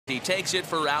He takes it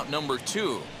for out number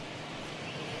 2.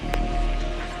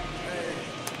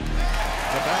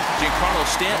 Giancarlo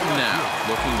Stanton now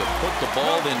looking to put the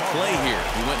ball in play here.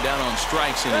 He went down on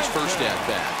strikes in his first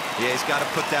at-bat. Yeah, he's got to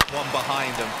put that one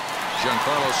behind him.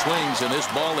 Giancarlo swings, and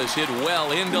this ball is hit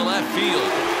well into left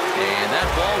field. And that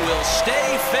ball will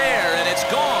stay fair, and it's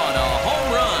gone. A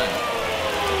home run.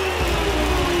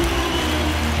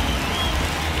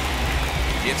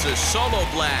 It's a solo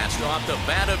blast off the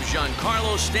bat of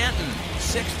Giancarlo Stanton.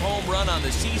 6th home run on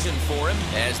the season for him.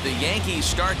 As the Yankees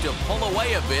start to pull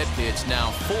away a bit, it's now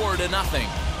 4-0.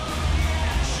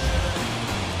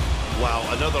 Wow,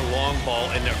 another long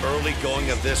ball in the early going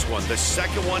of this one. The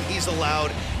second one he's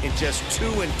allowed in just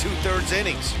 2 2/3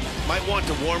 innings. Might want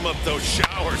to warm up those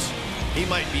showers. He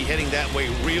might be heading that way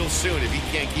real soon if he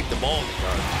can't keep the ball in the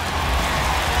yard.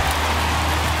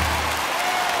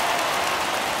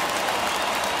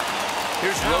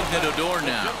 Here's Rougned Odor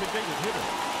now.